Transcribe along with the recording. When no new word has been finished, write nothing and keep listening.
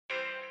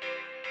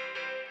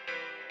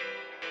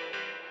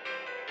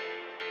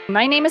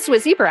My name is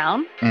Wizzy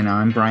Brown. And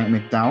I'm Bryant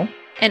McDowell.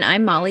 And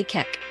I'm Molly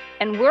Keck.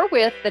 And we're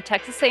with the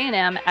Texas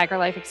A&M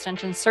AgriLife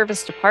Extension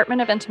Service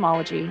Department of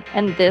Entomology.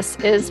 And this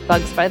is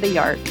Bugs by the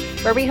Yard,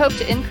 where we hope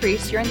to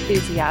increase your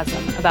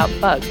enthusiasm about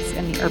bugs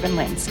in the urban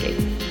landscape.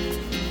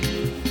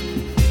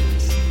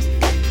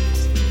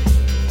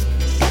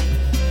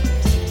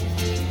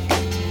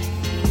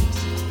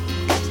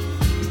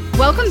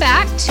 Welcome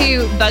back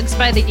to Bugs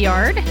by the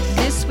Yard.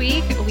 This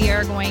week, we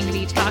are going to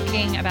be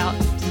talking about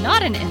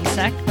not an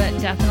insect, but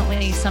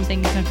definitely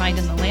something you can find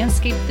in the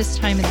landscape this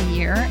time of the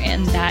year,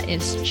 and that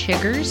is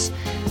chiggers.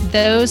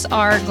 Those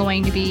are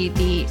going to be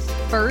the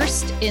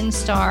first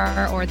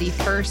instar or the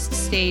first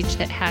stage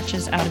that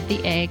hatches out of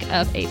the egg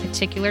of a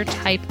particular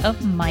type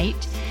of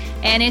mite.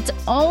 And it's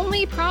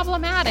only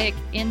problematic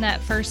in that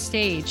first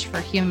stage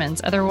for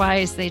humans.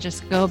 Otherwise, they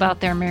just go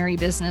about their merry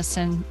business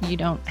and you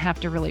don't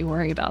have to really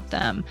worry about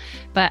them.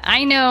 But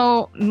I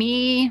know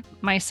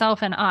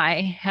myself, and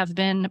I have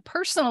been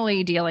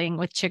personally dealing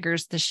with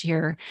chiggers this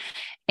year,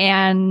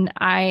 and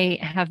I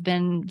have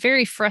been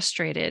very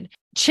frustrated.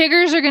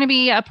 Chiggers are going to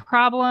be a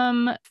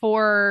problem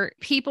for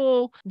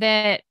people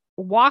that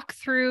walk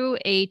through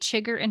a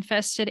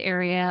chigger-infested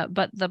area,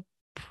 but the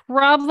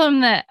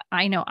problem that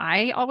I know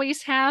I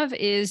always have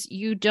is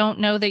you don't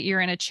know that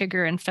you're in a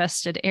chigger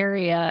infested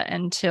area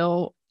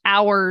until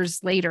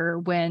hours later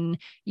when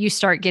you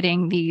start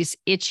getting these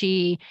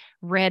itchy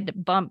red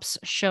bumps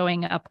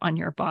showing up on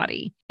your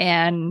body,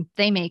 and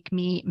they make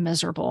me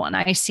miserable. And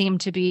I seem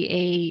to be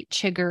a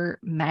chigger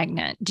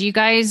magnet. Do you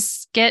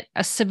guys get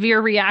a severe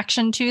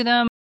reaction to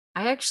them?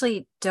 I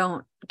actually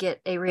don't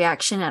get a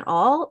reaction at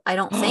all, I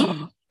don't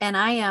think. And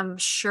I am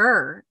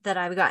sure that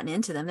I've gotten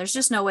into them. There's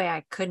just no way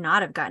I could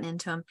not have gotten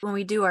into them. When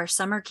we do our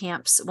summer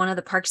camps, one of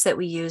the parks that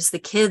we use, the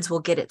kids will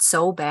get it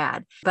so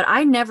bad, but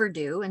I never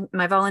do. And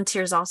my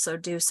volunteers also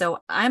do. So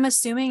I'm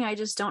assuming I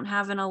just don't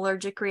have an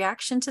allergic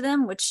reaction to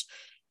them, which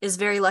is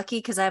very lucky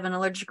because I have an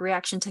allergic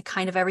reaction to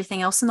kind of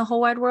everything else in the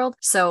whole wide world.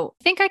 So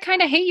I think I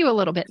kind of hate you a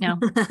little bit now.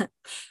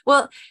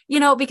 Well,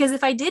 because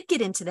if I did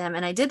get into them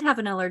and I did have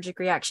an allergic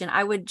reaction,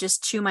 I would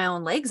just chew my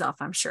own legs off,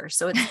 I'm sure.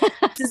 So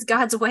it's just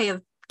God's way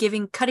of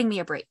cutting me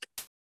a break.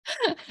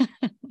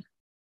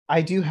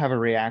 I do have a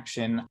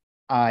reaction.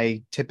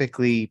 I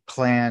typically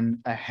plan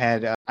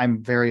ahead.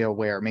 I'm very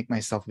aware, make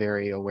myself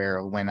very aware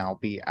of when I'll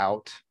be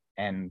out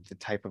and the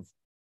type of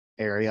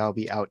area I'll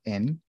be out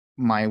in.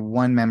 My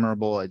one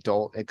memorable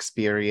adult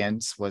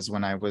experience was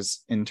when I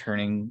was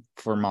interning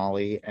for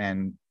Molly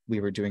and we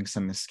were doing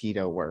some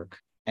mosquito work.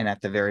 And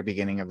at the very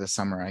beginning of the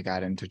summer, I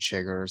got into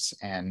chiggers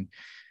and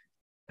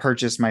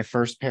purchased my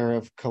first pair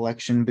of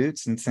collection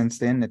boots. And since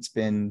then, it's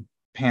been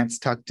pants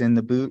tucked in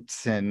the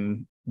boots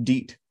and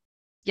DEET.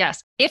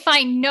 Yes. If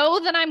I know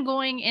that I'm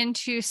going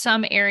into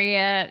some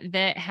area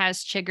that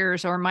has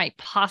chiggers or might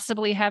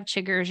possibly have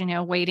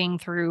chiggers, wading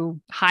through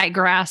high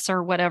grass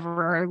or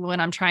whatever, when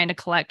I'm trying to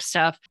collect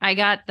stuff, I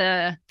got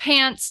the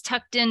pants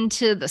tucked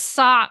into the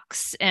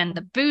socks and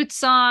the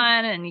boots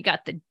on, and you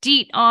got the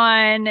DEET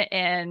on,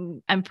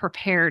 and I'm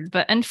prepared.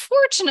 But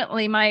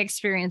unfortunately, my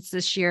experience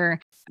this year,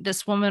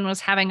 this woman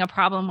was having a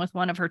problem with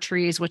one of her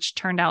trees, which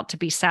turned out to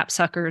be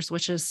sapsuckers,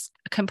 which is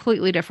a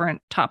completely different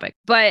topic.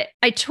 But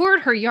I toured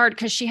her yard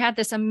because she had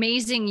this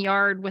amazing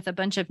yard with a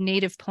bunch of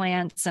native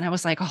plants. And I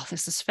was like, oh,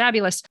 this is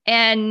fabulous.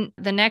 And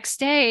the next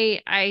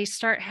day I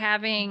start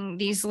having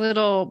these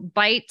little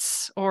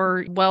bites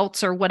or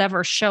welts or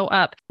whatever show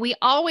up. We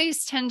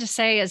always tend to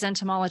say as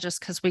entomologists,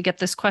 because we get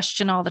this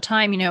question all the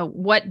time,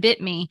 what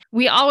bit me?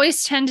 We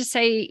always tend to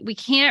say we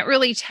can't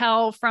really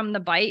tell from the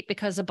bite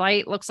because a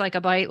bite looks like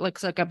a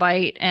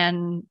bite,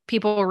 and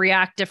people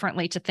react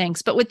differently to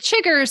things. But with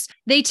chiggers,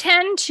 they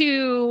tend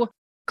to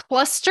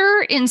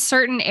cluster in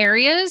certain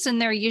areas, and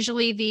they're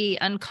usually the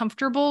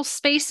uncomfortable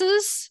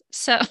spaces.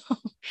 So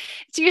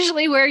it's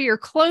usually where your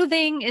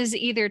clothing is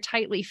either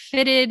tightly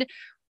fitted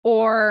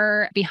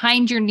or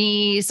behind your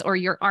knees or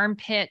your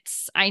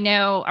armpits. I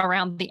know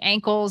around the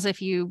ankles,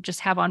 if you just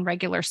have on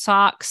regular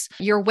socks,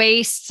 your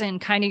waist and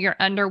kind of your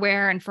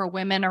underwear, and for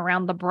women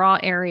around the bra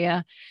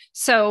area.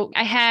 So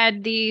I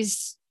had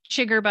these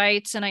chigger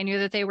bites, and I knew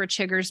that they were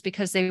chiggers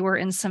because they were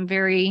in some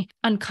very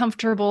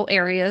uncomfortable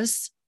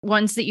areas,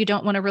 ones that you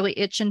don't want to really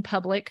itch in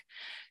public.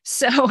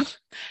 So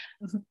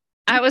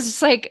I was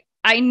just like,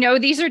 I know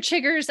these are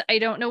chiggers. I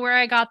don't know where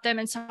I got them.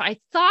 And so I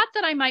thought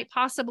that I might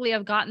possibly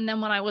have gotten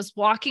them when I was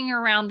walking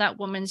around that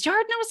woman's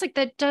yard. And I was like,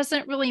 that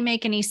doesn't really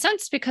make any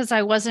sense because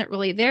I wasn't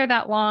really there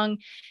that long.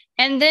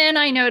 And then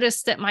I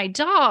noticed that my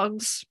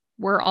dogs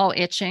were all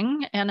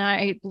itching, and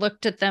I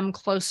looked at them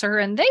closer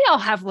and they all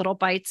have little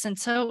bites. And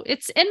so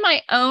it's in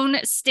my own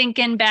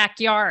stinking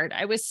backyard.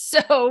 I was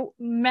so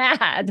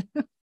mad.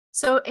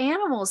 So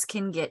animals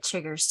can get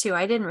chiggers too.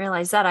 I didn't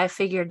realize that. I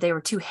figured they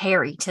were too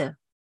hairy to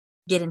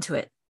get into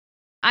it.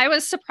 I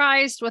was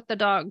surprised with the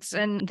dogs,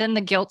 and then the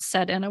guilt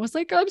set in. I was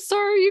like, I'm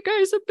sorry, you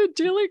guys have been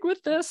dealing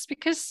with this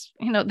because,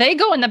 they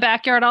go in the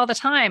backyard all the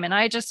time. And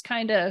I just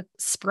kind of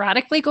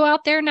sporadically go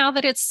out there now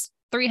that it's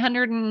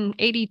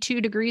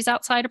 382 degrees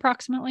outside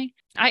approximately.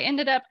 I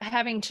ended up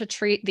having to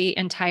treat the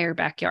entire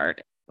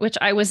backyard. which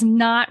I was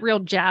not real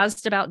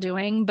jazzed about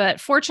doing.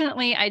 But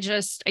fortunately, I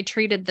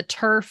treated the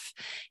turf.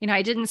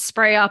 I didn't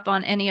spray up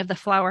on any of the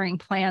flowering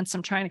plants.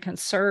 I'm trying to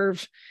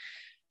conserve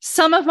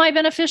some of my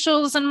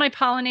beneficials and my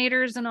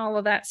pollinators and all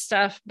of that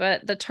stuff,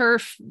 but the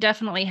turf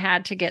definitely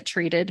had to get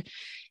treated.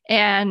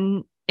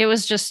 And it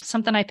was just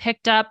something I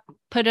picked up,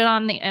 put it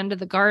on the end of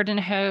the garden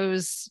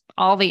hose,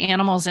 all the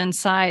animals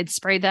inside,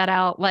 sprayed that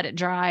out, let it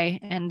dry.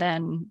 And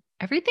then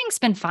everything's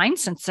been fine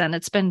since then.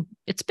 It's been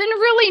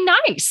really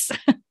nice.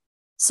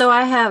 So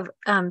I have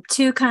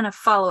two kind of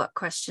follow-up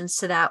questions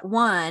to that.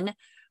 One,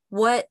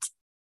 what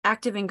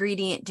active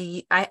ingredient do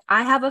you, I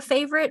have a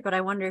favorite, but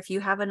I wonder if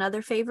you have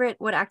another favorite.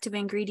 What active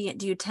ingredient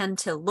do you tend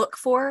to look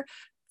for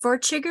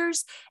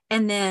chiggers?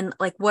 And then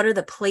like, what are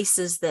the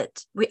places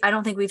that I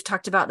don't think we've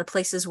talked about the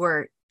places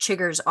where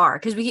chiggers are,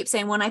 because we keep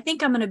saying, when I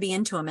think I'm going to be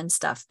into them and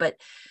stuff, but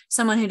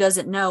someone who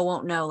doesn't know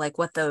won't know like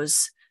what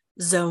those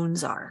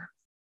zones are.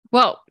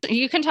 Well,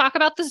 you can talk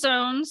about the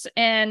zones,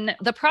 and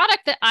the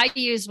product that I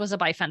used was a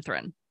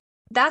bifenthrin.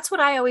 That's what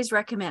I always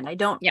recommend. I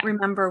don't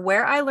remember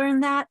where I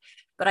learned that,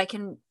 but I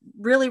can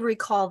really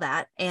recall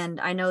that.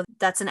 And I know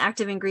that's an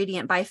active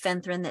ingredient,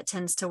 bifenthrin, that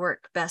tends to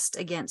work best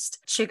against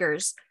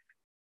chiggers.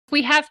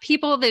 We have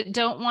people that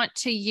don't want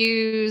to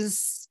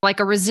use like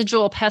a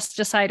residual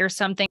pesticide or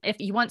something. If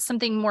you want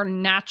something more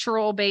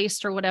natural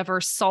based or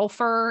whatever,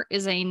 sulfur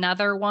is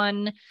another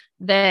one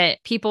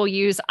that people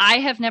use. I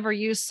have never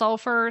used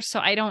sulfur, so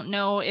I don't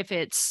know if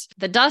it's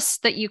the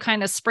dust that you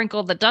kind of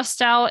sprinkle the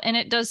dust out and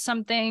it does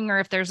something, or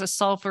if there's a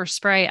sulfur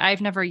spray.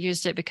 I've never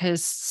used it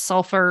because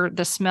sulfur,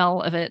 the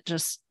smell of it,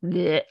 just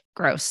bleh,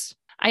 gross.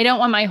 I don't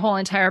want my whole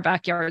entire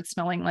backyard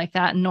smelling like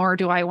that, nor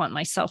do I want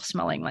myself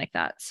smelling like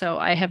that. So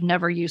I have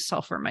never used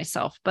sulfur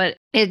myself, but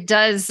it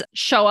does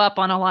show up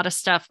on a lot of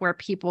stuff where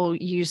people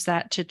use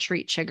that to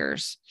treat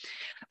chiggers.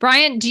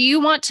 Brian, do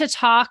you want to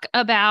talk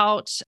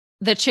about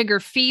the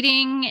chigger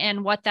feeding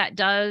and what that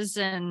does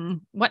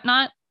and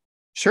whatnot?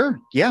 Sure.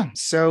 Yeah.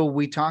 So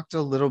we talked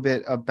a little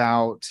bit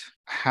about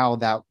how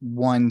that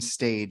one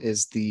state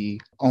is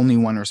the only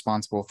one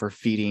responsible for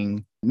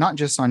feeding, not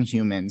just on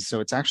humans.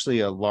 So it's actually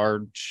a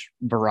large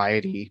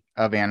variety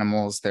of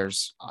animals.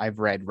 I've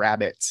read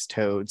rabbits,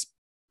 toads,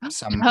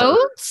 some toads.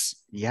 Birds.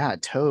 Yeah,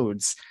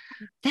 toads.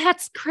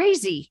 That's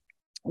crazy.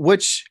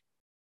 Which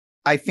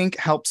I think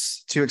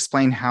helps to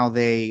explain how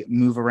they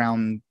move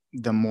around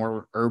the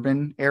more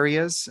urban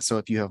areas. So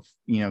if you have,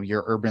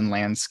 your urban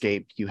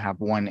landscape, you have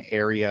one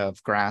area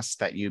of grass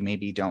that you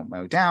maybe don't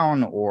mow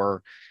down,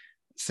 or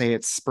say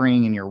it's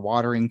spring and you're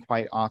watering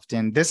quite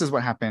often. This is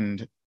what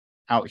happened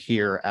out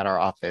here at our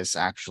office.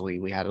 Actually,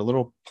 we had a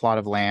little plot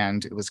of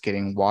land. It was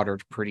getting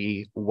watered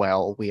pretty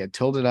well. We had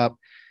tilled it up.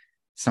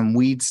 Some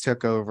weeds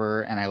took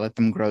over and I let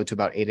them grow to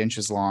about 8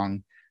 inches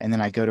long. And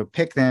then I go to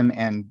pick them.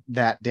 And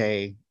that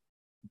day,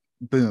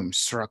 boom,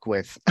 struck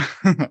with,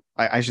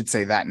 I should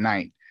say that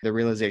night, the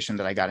realization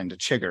that I got into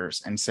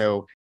chiggers. And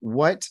so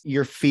what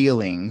you're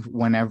feeling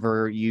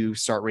whenever you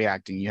start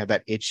reacting, you have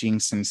that itching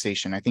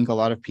sensation. I think a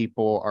lot of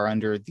people are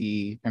under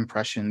the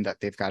impression that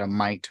they've got a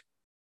mite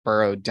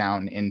burrowed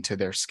down into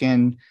their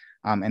skin.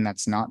 And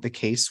that's not the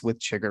case with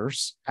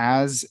chiggers.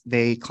 As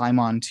they climb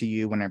onto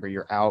you whenever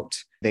you're out,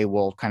 they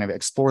will kind of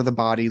explore the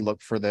body,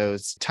 look for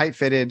those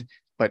tight-fitted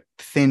but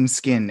thin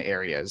skin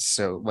areas.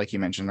 So like you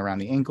mentioned, around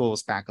the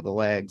ankles, back of the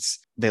legs,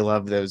 they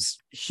love those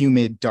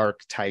humid,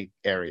 dark, tight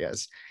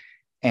areas.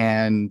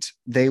 And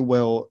they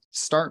will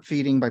start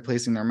feeding by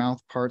placing their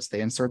mouth parts.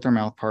 They insert their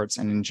mouth parts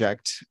and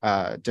inject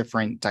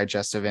different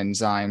digestive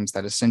enzymes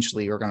that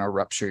essentially are going to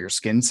rupture your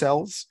skin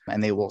cells.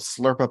 And they will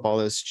slurp up all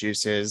those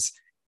juices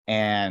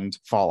and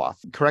fall off.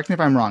 Correct me if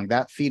I'm wrong,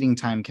 that feeding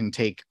time can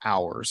take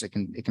hours. It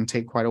can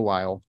take quite a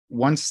while.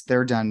 Once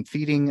they're done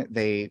feeding,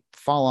 they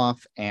fall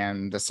off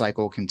and the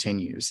cycle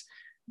continues.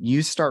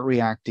 You start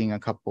reacting a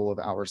couple of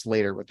hours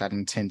later with that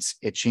intense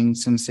itching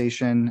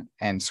sensation,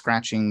 and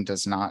scratching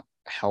does not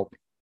help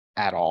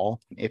at all.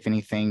 If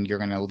anything, you're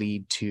going to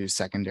lead to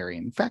secondary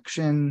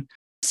infection.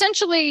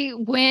 Essentially,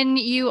 when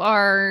you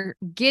are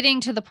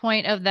getting to the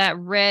point of that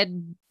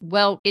red,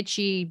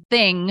 itchy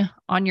thing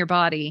on your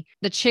body,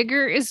 the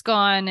chigger is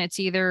gone. It's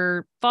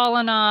either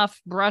fallen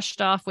off,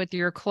 brushed off with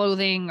your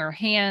clothing or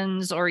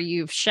hands, or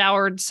you've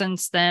showered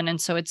since then,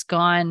 and so it's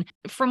gone.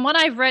 From what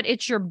I've read,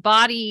 it's your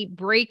body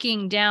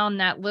breaking down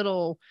that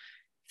little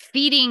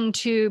feeding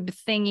tube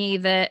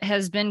thingy that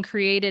has been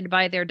created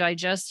by their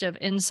digestive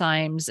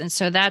enzymes. And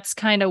so that's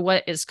kind of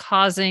what is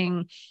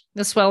causing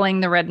the swelling,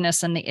 the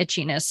redness, and the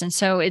itchiness. And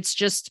so it's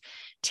just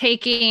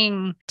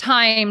taking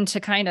time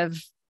to kind of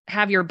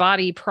have your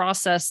body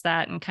process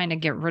that and kind of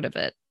get rid of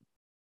it.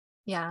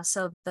 Yeah.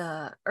 So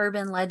the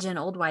urban legend,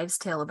 old wives'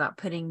 tale about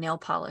putting nail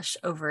polish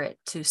over it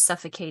to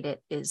suffocate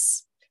it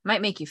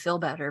might make you feel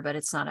better, but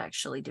it's not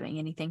actually doing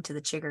anything to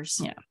the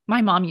chiggers. Yeah.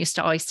 My mom used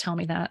to always tell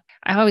me that.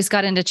 I always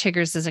got into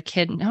chiggers as a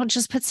kid. No,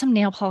 just put some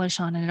nail polish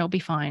on and it'll be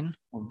fine.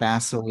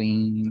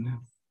 Vaseline.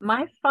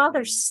 My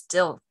father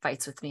still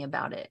fights with me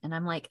about it. And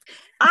I'm like,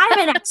 I'm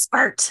an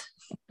expert.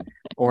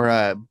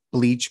 Or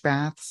bleach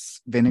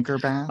baths, vinegar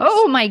baths.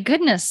 Oh my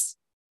goodness.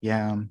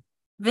 Yeah.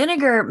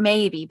 Vinegar,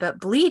 maybe, but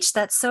bleach,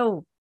 that's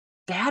so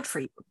bad for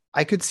you.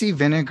 I could see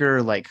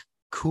vinegar like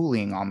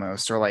cooling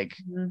almost, or like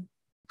Mhm.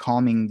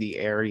 calming the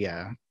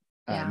area.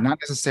 Yeah. Not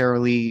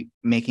necessarily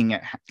making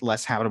it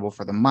less habitable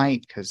for the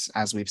mite, because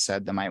as we've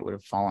said, the mite would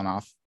have fallen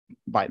off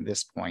by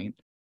this point.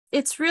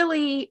 It's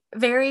really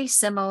very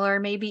similar,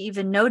 maybe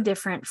even no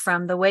different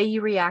from the way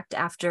you react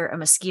after a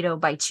mosquito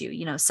bites you.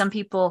 You know, some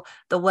people,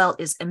 the welt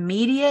is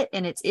immediate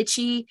and it's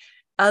itchy.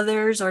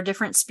 Others, or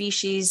different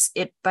species,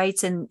 it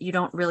bites and you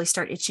don't really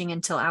start itching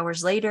until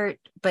hours later.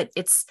 But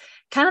it's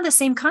kind of the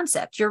same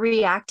concept. You're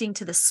reacting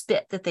to the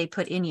spit that they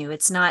put in you.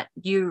 It's not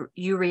you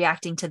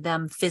reacting to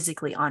them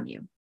physically on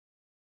you.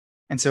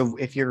 And so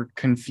if you're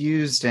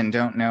confused and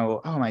don't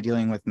know, oh, am I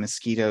dealing with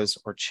mosquitoes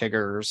or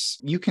chiggers?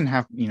 You can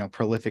have,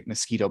 prolific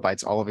mosquito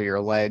bites all over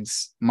your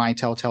legs. My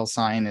telltale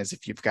sign is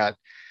if you've got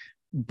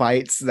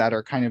bites that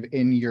are kind of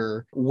in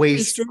your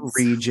waist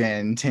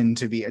region tend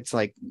to be, it's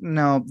like,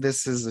 no,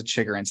 this is a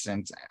chigger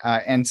incident.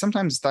 And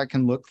sometimes that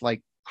can look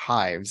like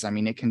hives. I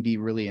mean, it can be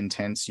really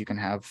intense. You can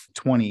have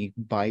 20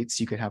 bites.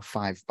 You could have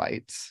 5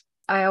 bites.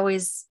 I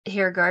always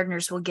hear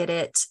gardeners will get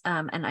it,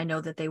 and I know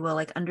that they will,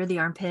 like under the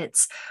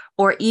armpits,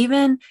 or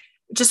even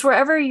just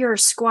wherever you're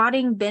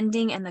squatting,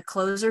 bending, and the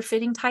clothes are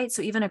fitting tight.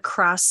 So even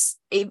across,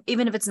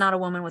 even if it's not a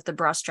woman with the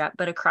bra strap,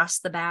 but across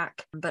the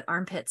back, but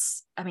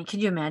armpits. I mean,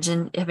 could you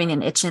imagine having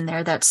an itch in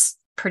there? That's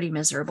pretty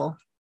miserable.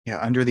 Yeah,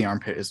 under the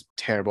armpit is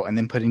terrible. And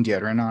then putting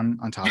deodorant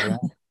on top of that.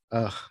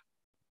 Ugh.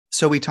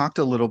 So we talked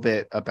a little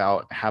bit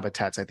about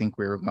habitats. I think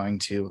we were going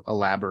to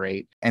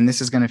elaborate, and this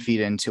is going to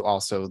feed into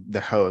also the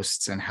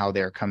hosts and how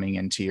they're coming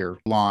into your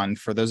lawn.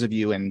 For those of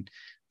you in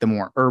the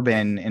more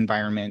urban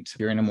environment, if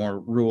you're in a more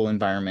rural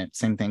environment,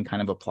 same thing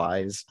kind of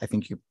applies. I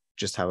think you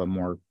just have a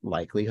more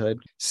likelihood.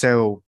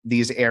 So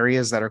these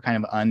areas that are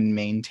kind of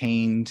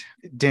unmaintained,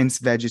 dense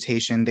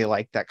vegetation, they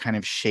like that kind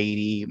of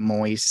shady,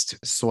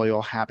 moist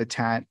soil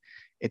habitat.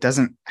 It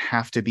doesn't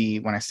have to be,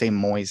 when I say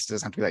moist, it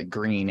doesn't have to be like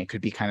green. It could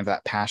be kind of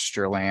that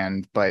pasture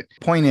land. But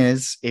point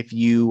is, if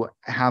you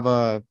have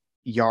a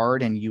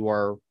yard and you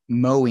are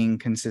mowing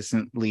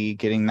consistently,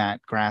 getting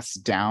that grass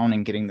down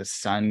and getting the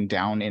sun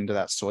down into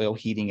that soil,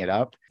 heating it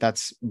up,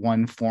 that's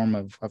one form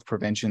of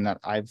prevention that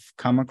I've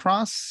come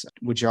across.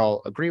 Would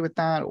y'all agree with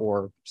that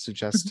or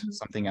suggest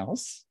something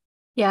else?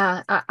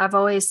 Yeah, I've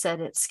always said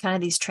it's kind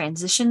of these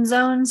transition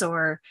zones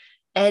or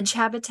edge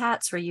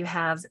habitats where you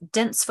have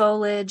dense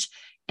foliage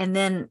and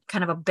then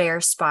kind of a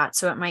bare spot.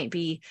 So it might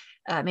be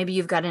maybe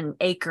you've got an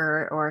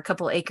acre or a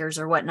couple acres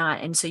or whatnot.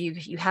 And so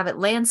you have it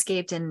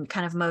landscaped and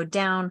kind of mowed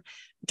down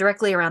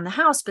directly around the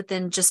house. But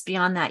then just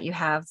beyond that, you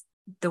have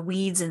the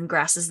weeds and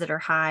grasses that are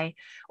high.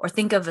 Or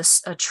think of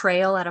a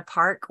trail at a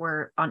park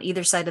where on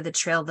either side of the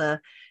trail,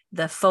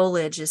 the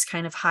foliage is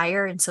kind of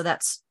higher. And so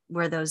that's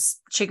where those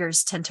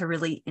chiggers tend to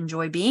really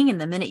enjoy being.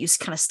 And the minute you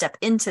kind of step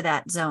into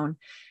that zone,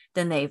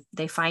 then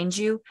they find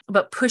you.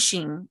 But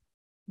pushing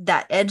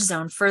that edge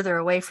zone further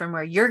away from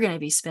where you're going to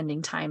be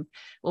spending time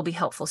will be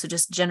helpful. So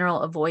just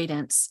general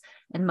avoidance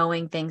and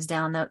mowing things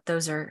down,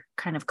 those are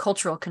kind of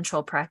cultural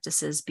control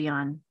practices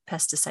beyond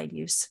pesticide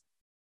use.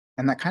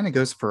 And that kind of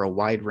goes for a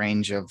wide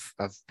range of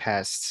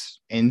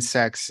pests,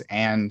 insects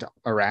and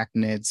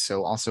arachnids.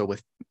 So also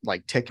with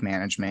like tick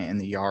management in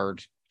the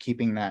yard,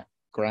 keeping that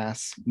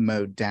grass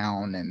mowed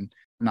down and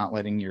not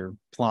letting your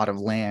plot of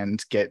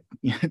land get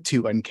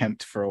too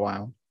unkempt for a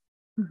while.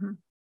 Mm-hmm.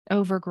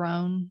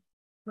 Overgrown.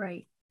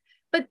 Right.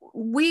 But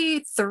we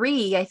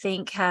 3, I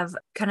think, have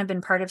kind of been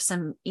part of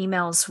some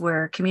emails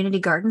where community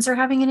gardens are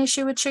having an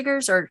issue with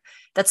chiggers, or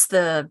that's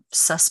the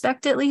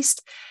suspect at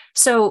least.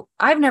 So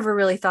I've never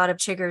really thought of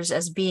chiggers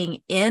as being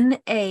in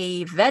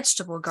a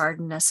vegetable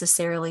garden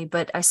necessarily,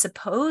 but I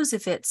suppose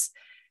if it's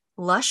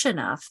lush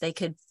enough, they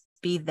could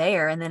be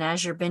there. And then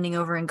as you're bending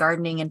over and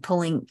gardening and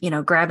pulling,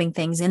 grabbing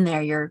things in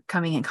there, you're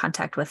coming in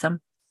contact with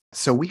them.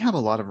 So we have a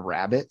lot of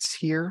rabbits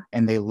here,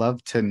 and they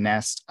love to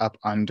nest up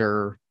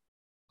under.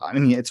 I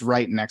mean, it's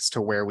right next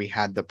to where we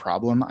had the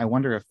problem. I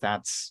wonder if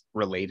that's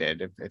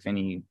related, if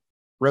any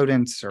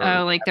rodents or...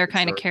 Oh, like they're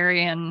kind of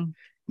carrying...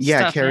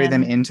 Yeah, carry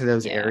them into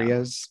those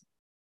areas.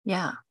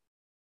 Yeah.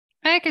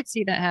 I could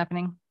see that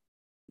happening.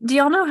 Do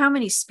y'all know how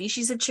many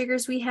species of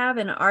chiggers we have?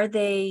 And are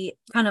they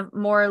kind of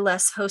more or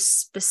less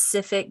host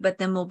specific, but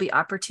then will be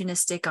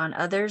opportunistic on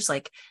others,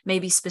 like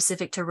maybe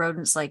specific to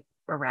rodents like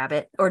a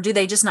rabbit? Or do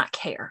they just not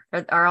care?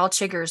 Are all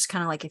chiggers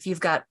kind of like, if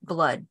you've got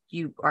blood,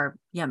 you are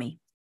yummy?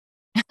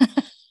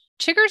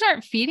 Chiggers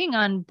aren't feeding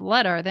on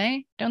blood, are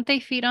they? Don't they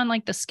feed on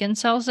like the skin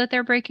cells that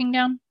they're breaking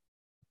down?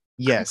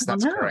 Yes,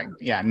 that's correct.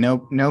 Yeah, no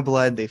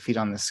blood. They feed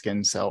on the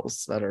skin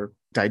cells that are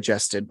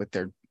digested with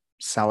their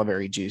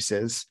salivary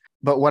juices.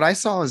 But what I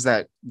saw is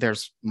that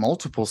there's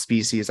multiple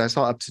species. I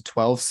saw up to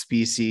 12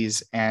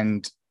 species,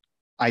 and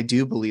I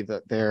do believe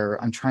that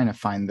I'm trying to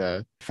find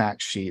the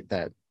fact sheet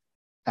that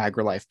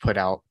AgriLife put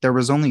out. There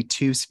was only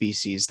 2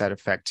 species that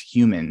affect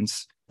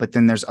humans, but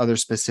then there's other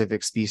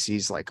specific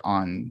species like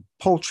on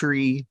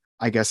poultry,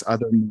 I guess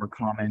other more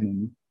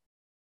common.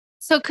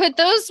 So could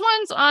those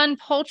ones on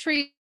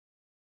poultry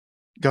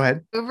go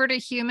ahead over to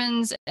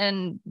humans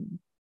and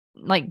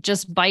like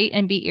just bite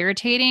and be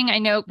irritating. I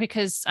know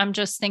because I'm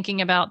just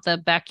thinking about the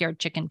backyard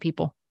chicken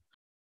people.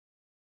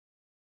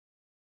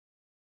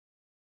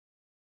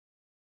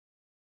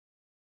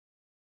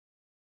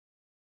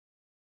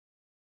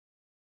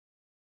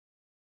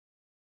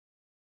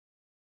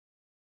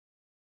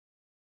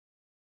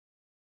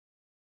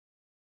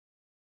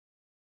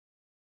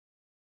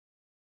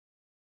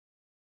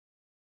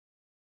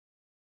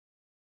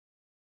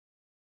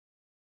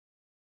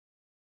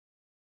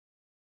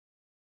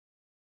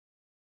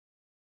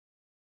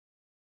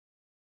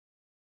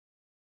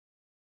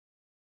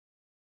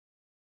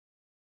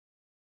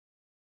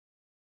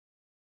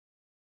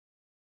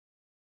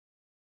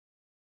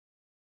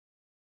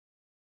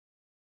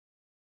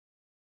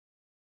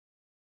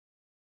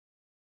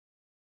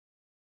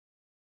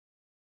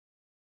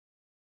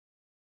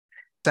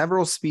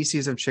 Several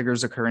species of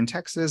chiggers occur in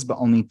Texas, but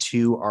only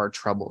two are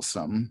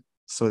troublesome.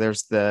 So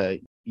there's the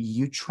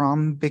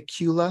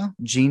Eutrombicula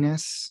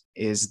genus,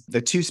 is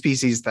the two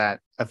species that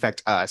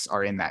affect us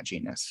are in that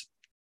genus.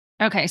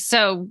 Okay,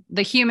 so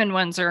the human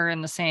ones are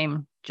in the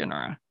same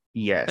genera, but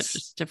Yes.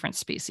 just different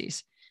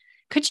species.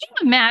 Could you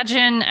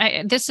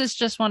imagine? This is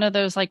just one of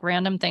those like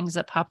random things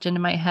that popped into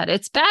my head.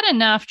 It's bad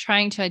enough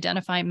trying to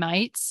identify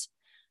mites,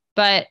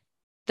 but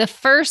the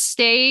first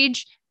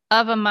stage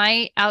of a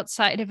mite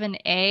outside of an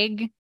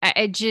egg,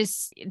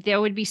 they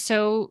would be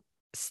so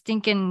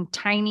stinking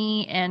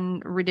tiny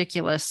and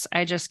ridiculous.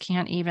 I just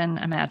can't even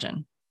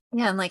imagine.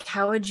 Yeah. And like,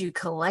 how would you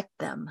collect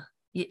them?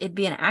 It'd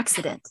be an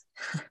accident.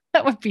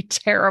 That would be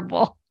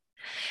terrible.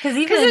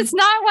 Because it's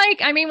not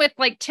like, I mean, with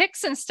like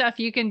ticks and stuff,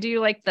 you can do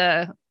like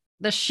the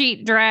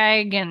sheet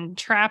drag and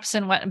traps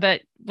and what, but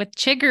with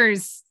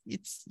chiggers,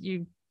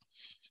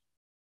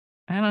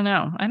 I don't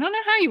know. I don't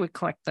know how you would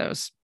collect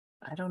those.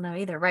 I don't know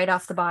either. Right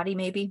off the body,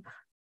 maybe.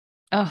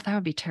 Oh, that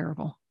would be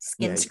terrible.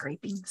 Skin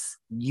scrapings.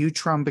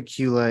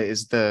 Eutrombicula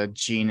is the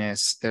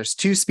genus. There's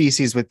two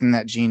species within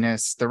that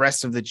genus. The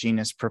rest of the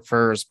genus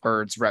prefers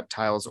birds,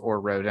 reptiles, or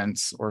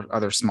rodents or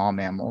other small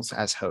mammals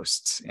as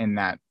hosts in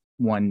that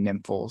one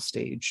larval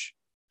stage.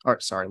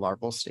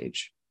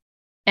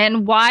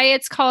 And why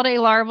it's called a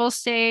larval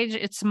stage,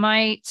 it's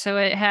mite, so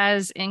it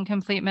has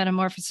incomplete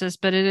metamorphosis,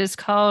 but it is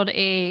called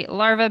a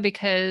larva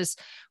because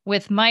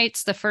with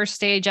mites, the first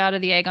stage out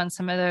of the egg on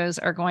some of those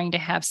are going to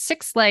have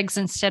 6 legs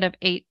instead of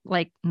 8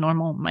 like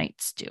normal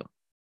mites do.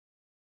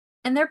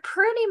 And they're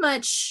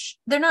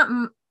not,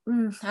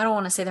 I don't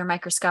want to say they're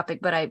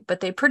microscopic, but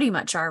they pretty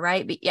much are,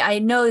 right? But yeah, I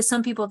know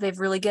some people, if they have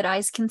really good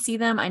eyes, can see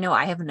them. I know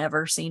I have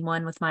never seen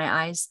one with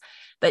my eyes,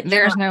 but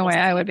there's no way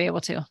I would be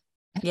able to.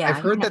 Yeah.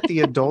 I've heard that the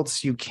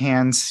adults you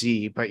can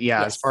see, but yeah,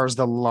 yes. As far as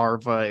the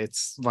larva,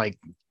 it's like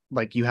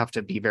you have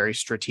to be very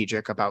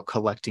strategic about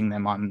collecting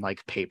them on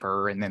like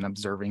paper and then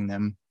observing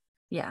them.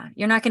 Yeah.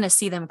 You're not going to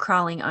see them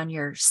crawling on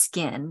your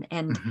skin.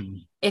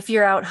 And if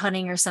you're out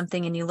hunting or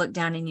something and you look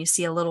down and you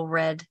see a little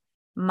red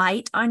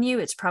mite on you,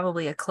 it's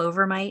probably a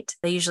clover mite.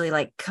 They usually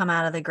like come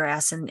out of the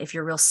grass, and if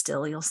you're real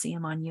still, you'll see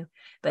them on you.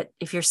 But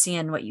if you're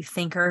seeing what you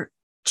think are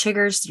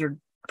chiggers, you're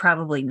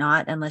probably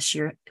not, unless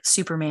you're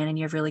Superman and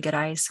you have really good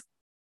eyes.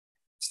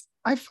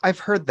 I've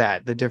heard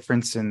that the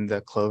difference in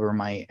the clover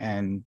mite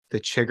and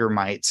the chigger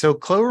mite. So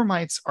clover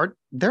mites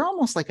they're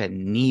almost like a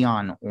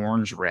neon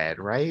orange red,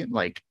 right?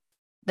 Like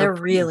they're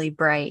really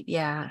bright,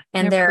 yeah.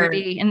 And they're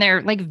pretty, and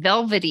they're like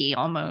velvety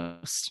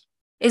almost.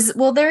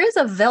 There is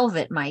a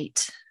velvet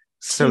mite.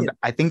 So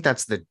I think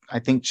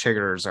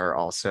chiggers are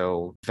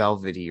also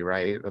velvety,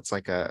 right? That's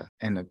like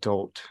an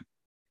adult.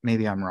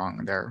 Maybe I'm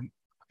wrong there.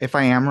 If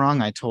I am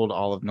wrong, I told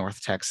all of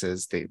North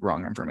Texas the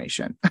wrong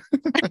information.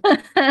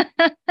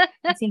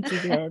 I think you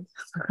did.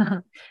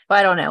 Well,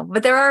 I don't know.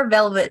 But there are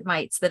velvet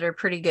mites that are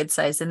pretty good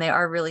size, and they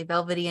are really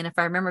velvety. And if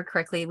I remember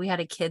correctly, we had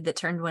a kid that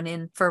turned one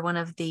in for one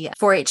of the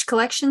 4-H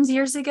collections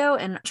years ago.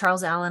 And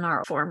Charles Allen,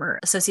 our former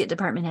associate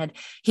department head,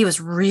 he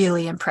was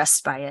really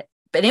impressed by it.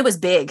 But it was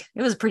big.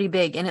 It was pretty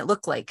big, and it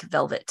looked like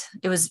velvet.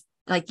 It was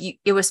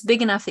it was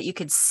big enough that you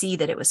could see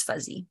that it was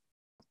fuzzy.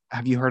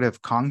 Have you heard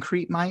of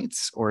concrete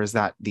mites, or is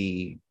that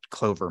the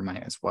clover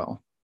mite as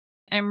well?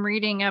 I'm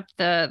reading up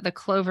the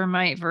clover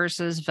mite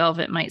versus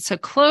velvet mite. So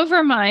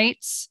clover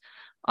mites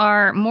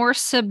are more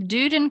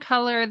subdued in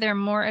color. They're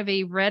more of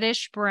a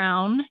reddish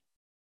brown.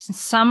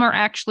 Some are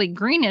actually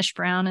greenish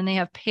brown, and they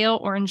have pale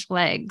orange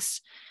legs.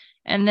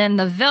 And then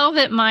the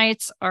velvet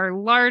mites are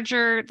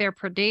larger, they're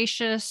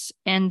predaceous,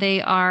 and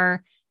they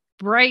are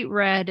bright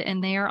red,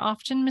 and they are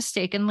often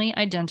mistakenly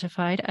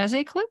identified as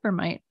a clover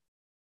mite.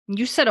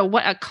 You said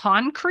a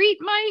concrete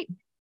mite?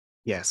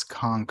 Yes,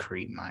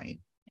 concrete mite.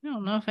 I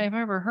don't know if I've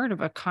ever heard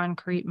of a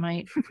concrete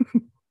mite.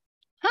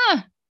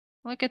 Huh,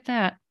 look at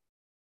that.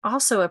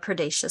 Also a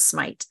predaceous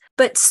mite,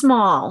 but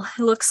small.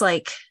 It looks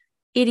like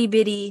itty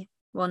bitty,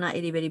 well, not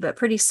itty bitty, but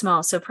pretty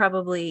small. So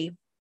probably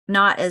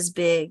not as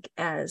big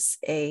as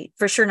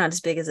for sure not as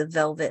big as a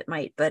velvet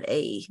mite, but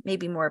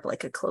maybe more of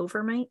like a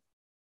clover mite.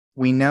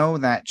 We know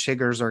that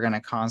chiggers are going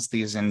to cause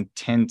these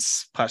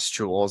intense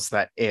pustules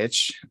that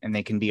itch, and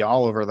they can be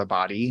all over the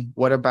body.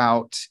 What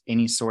about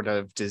any sort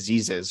of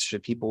diseases?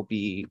 Should people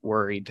be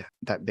worried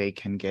that they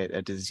can get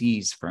a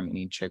disease from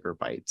any chigger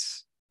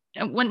bites?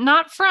 When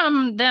not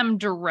from them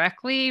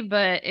directly,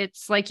 but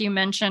it's like you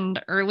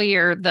mentioned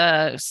earlier,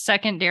 the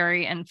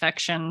secondary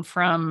infection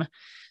from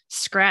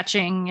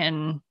scratching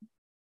and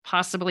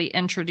possibly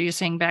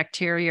introducing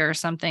bacteria or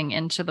something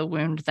into the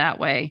wound that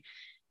way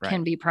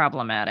can be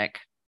problematic.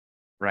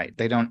 Right.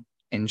 They don't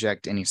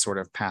inject any sort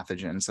of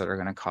pathogens that are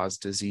going to cause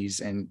disease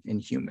in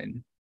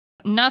human.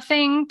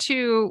 Nothing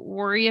to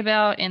worry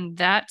about in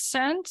that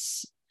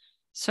sense.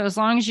 So as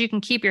long as you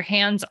can keep your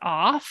hands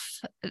off.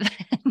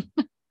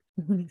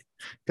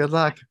 Good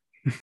luck.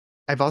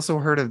 I've also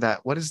heard of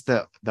that. What is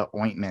the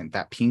ointment,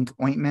 that pink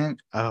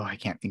ointment? Oh, I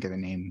can't think of the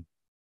name.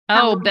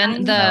 Oh,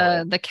 Calamine?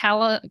 the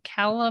calamine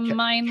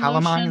Calamine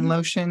lotion.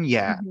 lotion.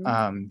 Yeah.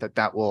 Mhm.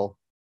 That will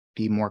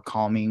be more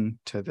calming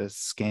to the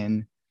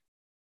skin.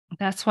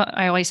 That's what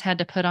I always had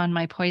to put on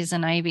my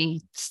poison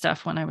ivy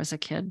stuff when I was a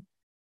kid.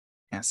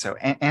 Yeah. So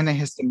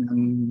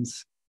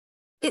antihistamines.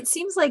 It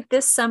seems like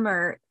this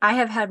summer I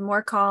have had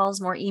more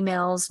calls, more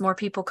emails, more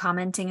people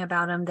commenting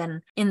about them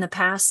than in the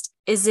past.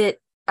 Is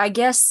it, I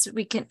guess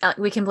we can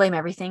blame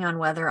everything on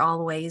weather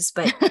always,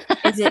 but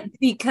is it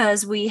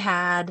because we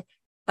had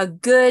a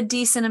good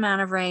decent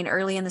amount of rain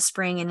early in the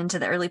spring and into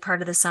the early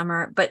part of the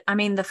summer? But I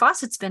mean, the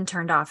faucet's been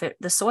turned off.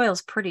 The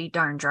soil's pretty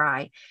darn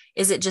dry.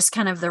 Is it just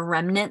kind of the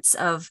remnants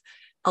of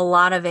a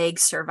lot of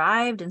eggs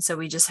survived, and so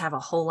we just have a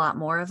whole lot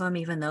more of them,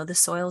 even though the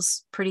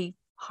soil's pretty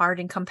hard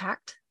and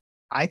compact?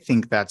 I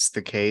think that's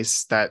the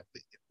case, that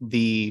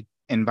the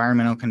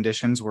environmental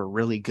conditions were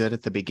really good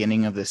at the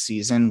beginning of the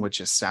season,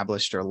 which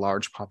established a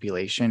large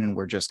population, and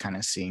we're just kind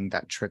of seeing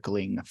that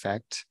trickling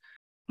effect.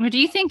 Or do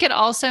you think it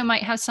also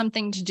might have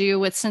something to do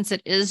with, since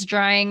it is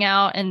drying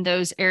out and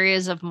those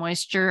areas of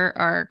moisture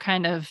are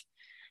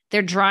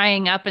they're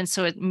drying up, and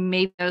so it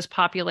made those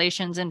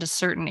populations into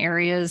certain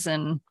areas,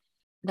 and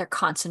They're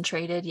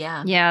concentrated.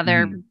 Yeah.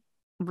 they're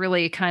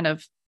really kind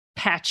of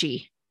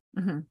patchy.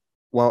 Mm-hmm.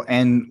 Well,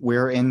 and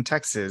we're in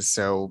Texas,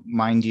 so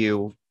mind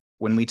you,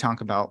 when we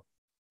talk about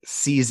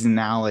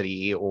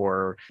seasonality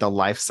or the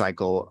life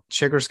cycle,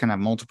 chiggers can have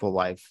multiple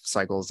life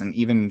cycles, and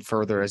even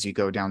further as you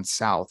go down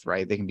south,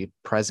 right? They can be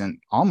present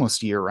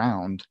almost year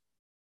round.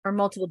 Or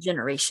multiple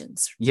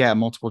generations. Yeah,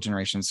 multiple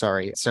generations.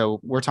 Sorry. So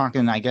we're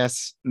talking, I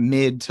guess,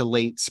 mid to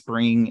late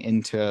spring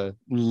into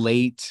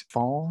late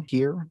fall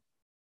here.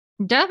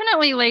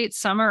 Definitely late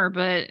summer,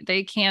 but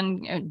they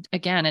can,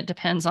 again, it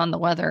depends on the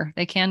weather.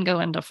 They can go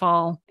into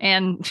fall.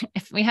 And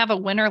if we have a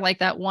winter like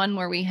that one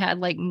where we had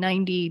like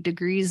 90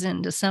 degrees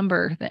in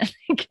December, then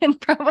it can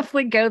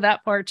probably go that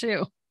far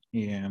too.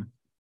 Yeah.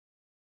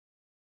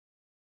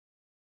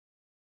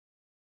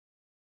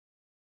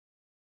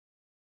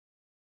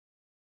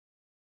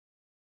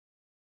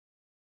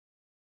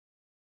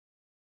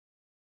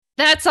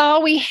 That's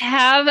all we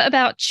have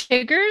about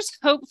chiggers.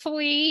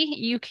 Hopefully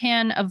you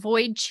can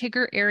avoid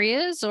chigger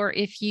areas, or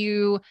if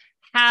you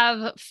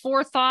have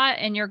forethought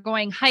and you're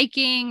going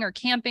hiking or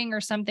camping or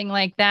something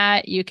like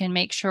that, you can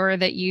make sure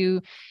that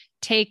you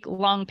take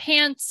long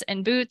pants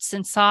and boots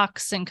and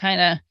socks and kind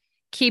of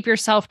keep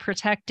yourself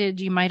protected.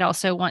 You might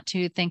also want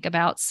to think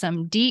about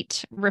some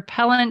DEET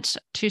repellent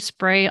to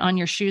spray on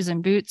your shoes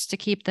and boots to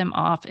keep them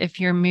off if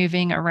you're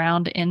moving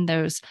around in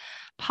those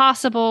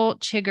possible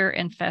chigger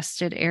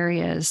infested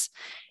areas.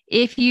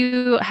 If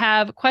you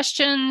have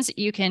questions,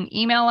 you can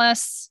email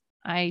us.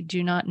 I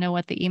do not know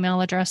what the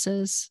email address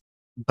is.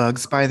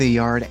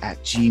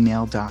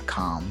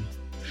 bugsbytheyard@gmail.com.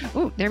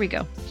 Oh, there we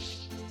go.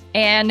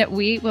 And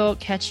we will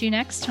catch you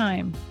next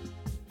time.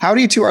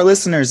 Howdy to our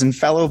listeners and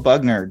fellow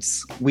bug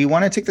nerds. We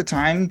want to take the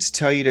time to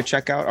tell you to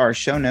check out our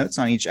show notes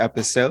on each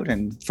episode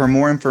and for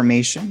more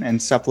information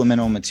and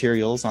supplemental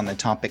materials on the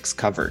topics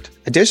covered.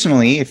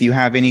 Additionally, if you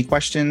have any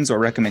questions or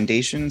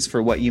recommendations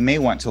for what you may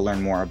want to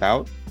learn more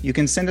about, you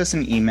can send us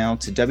an email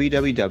to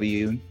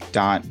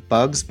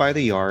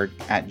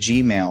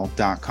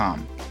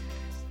www.bugsbytheyard@gmail.com.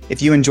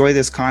 If you enjoy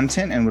this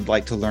content and would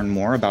like to learn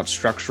more about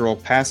structural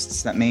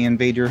pests that may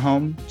invade your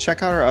home,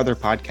 check out our other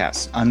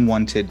podcast,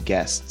 Unwanted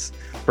Guests,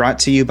 brought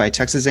to you by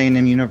Texas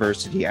A&M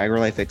University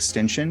AgriLife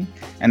Extension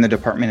and the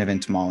Department of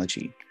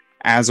Entomology.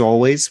 As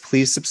always,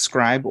 please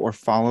subscribe or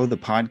follow the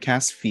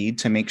podcast feed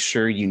to make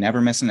sure you never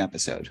miss an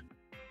episode.